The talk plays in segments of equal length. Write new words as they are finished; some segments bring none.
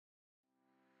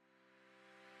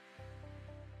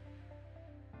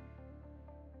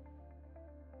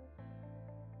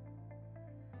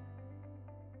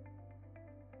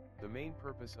main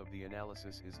purpose of the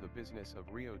analysis is the business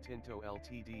of Rio Tinto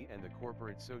Ltd and the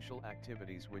corporate social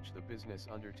activities which the business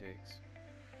undertakes.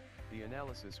 The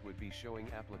analysis would be showing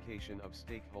application of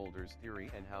stakeholders theory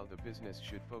and how the business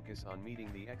should focus on meeting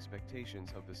the expectations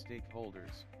of the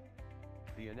stakeholders.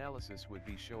 The analysis would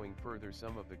be showing further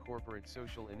some of the corporate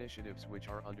social initiatives which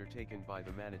are undertaken by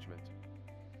the management.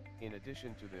 In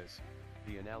addition to this,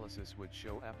 the analysis would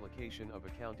show application of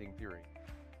accounting theory.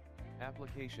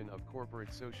 Application of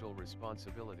corporate social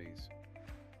responsibilities.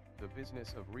 The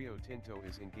business of Rio Tinto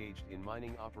is engaged in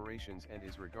mining operations and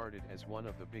is regarded as one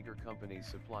of the bigger companies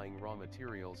supplying raw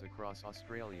materials across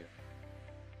Australia.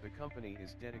 The company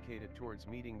is dedicated towards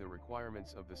meeting the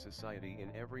requirements of the society in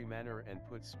every manner and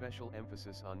puts special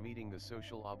emphasis on meeting the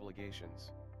social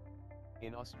obligations.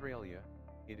 In Australia,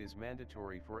 it is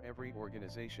mandatory for every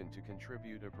organization to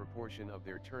contribute a proportion of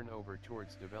their turnover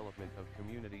towards development of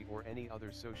community or any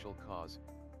other social cause.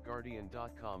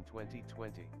 Guardian.com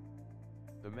 2020.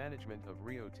 The management of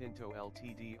Rio Tinto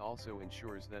Ltd also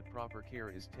ensures that proper care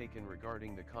is taken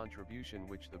regarding the contribution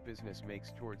which the business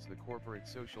makes towards the corporate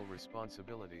social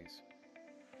responsibilities.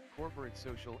 Corporate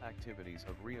social activities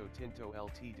of Rio Tinto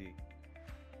Ltd.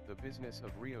 The business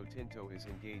of Rio Tinto is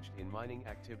engaged in mining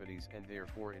activities and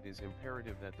therefore it is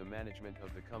imperative that the management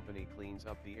of the company cleans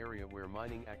up the area where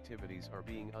mining activities are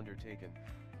being undertaken.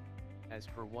 As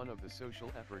per one of the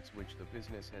social efforts which the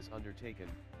business has undertaken,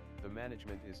 the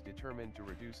management is determined to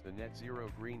reduce the net zero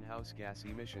greenhouse gas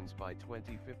emissions by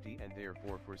 2050 and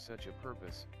therefore for such a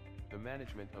purpose, the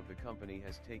management of the company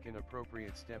has taken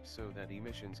appropriate steps so that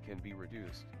emissions can be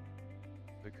reduced.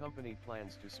 The company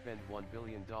plans to spend $1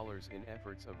 billion in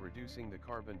efforts of reducing the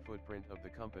carbon footprint of the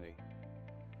company.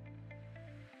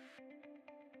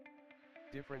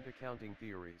 Different accounting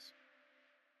theories.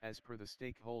 As per the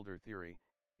stakeholder theory,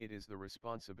 it is the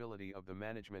responsibility of the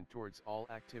management towards all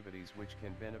activities which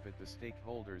can benefit the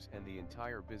stakeholders and the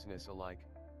entire business alike.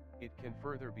 It can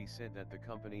further be said that the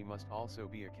company must also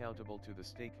be accountable to the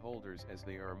stakeholders as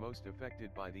they are most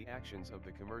affected by the actions of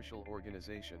the commercial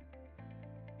organization.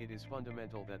 It is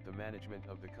fundamental that the management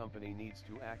of the company needs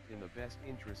to act in the best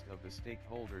interest of the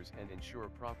stakeholders and ensure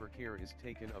proper care is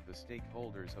taken of the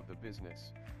stakeholders of the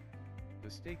business. The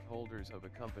stakeholders of a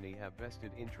company have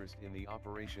vested interest in the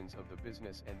operations of the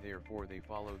business and therefore they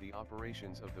follow the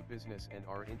operations of the business and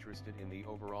are interested in the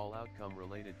overall outcome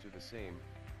related to the same.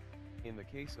 In the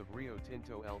case of Rio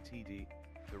Tinto Ltd,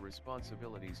 the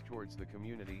responsibilities towards the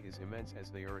community is immense as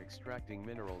they are extracting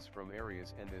minerals from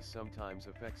areas and this sometimes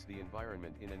affects the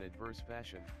environment in an adverse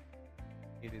fashion.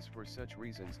 It is for such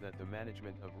reasons that the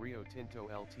management of Rio Tinto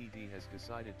Ltd has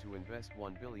decided to invest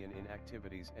 $1 billion in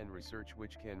activities and research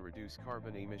which can reduce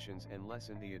carbon emissions and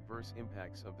lessen the adverse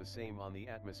impacts of the same on the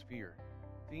atmosphere.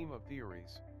 Theme of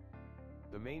theories.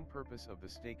 The main purpose of the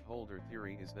stakeholder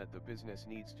theory is that the business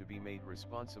needs to be made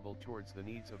responsible towards the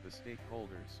needs of the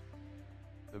stakeholders.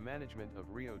 The management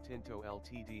of Rio Tinto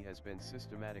Ltd has been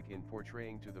systematic in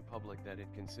portraying to the public that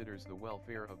it considers the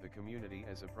welfare of the community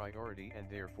as a priority and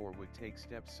therefore would take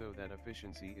steps so that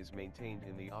efficiency is maintained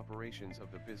in the operations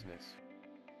of the business.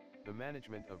 The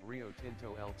management of Rio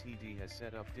Tinto Ltd has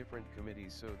set up different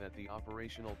committees so that the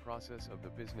operational process of the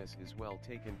business is well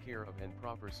taken care of and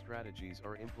proper strategies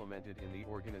are implemented in the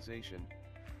organization.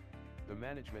 The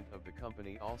management of the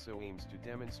company also aims to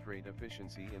demonstrate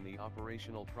efficiency in the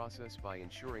operational process by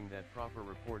ensuring that proper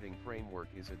reporting framework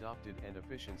is adopted and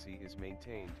efficiency is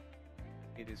maintained.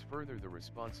 It is further the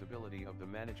responsibility of the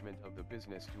management of the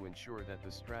business to ensure that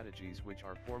the strategies which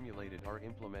are formulated are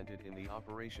implemented in the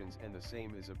operations and the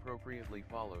same is appropriately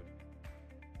followed.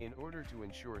 In order to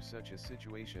ensure such a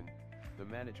situation, the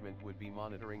management would be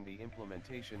monitoring the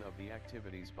implementation of the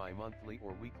activities by monthly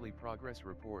or weekly progress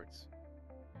reports.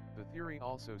 The theory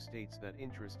also states that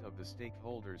interest of the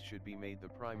stakeholders should be made the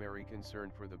primary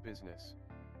concern for the business.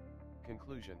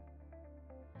 Conclusion.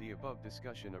 The above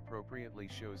discussion appropriately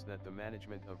shows that the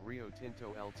management of Rio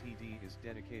Tinto Ltd is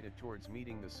dedicated towards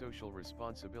meeting the social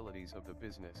responsibilities of the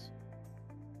business.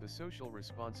 The social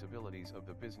responsibilities of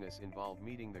the business involve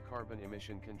meeting the carbon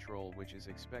emission control which is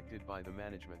expected by the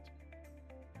management.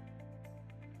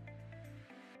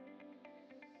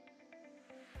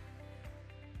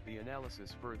 The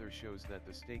analysis further shows that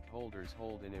the stakeholders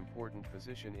hold an important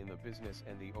position in the business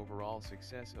and the overall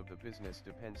success of the business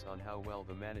depends on how well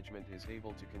the management is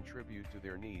able to contribute to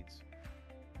their needs.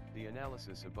 The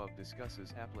analysis above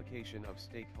discusses application of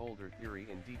stakeholder theory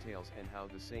in details and how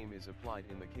the same is applied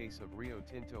in the case of Rio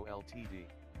Tinto Ltd.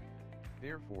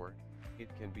 Therefore, it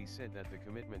can be said that the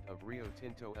commitment of Rio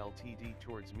Tinto Ltd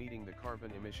towards meeting the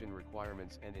carbon emission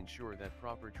requirements and ensure that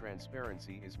proper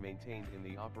transparency is maintained in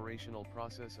the operational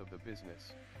process of the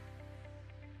business.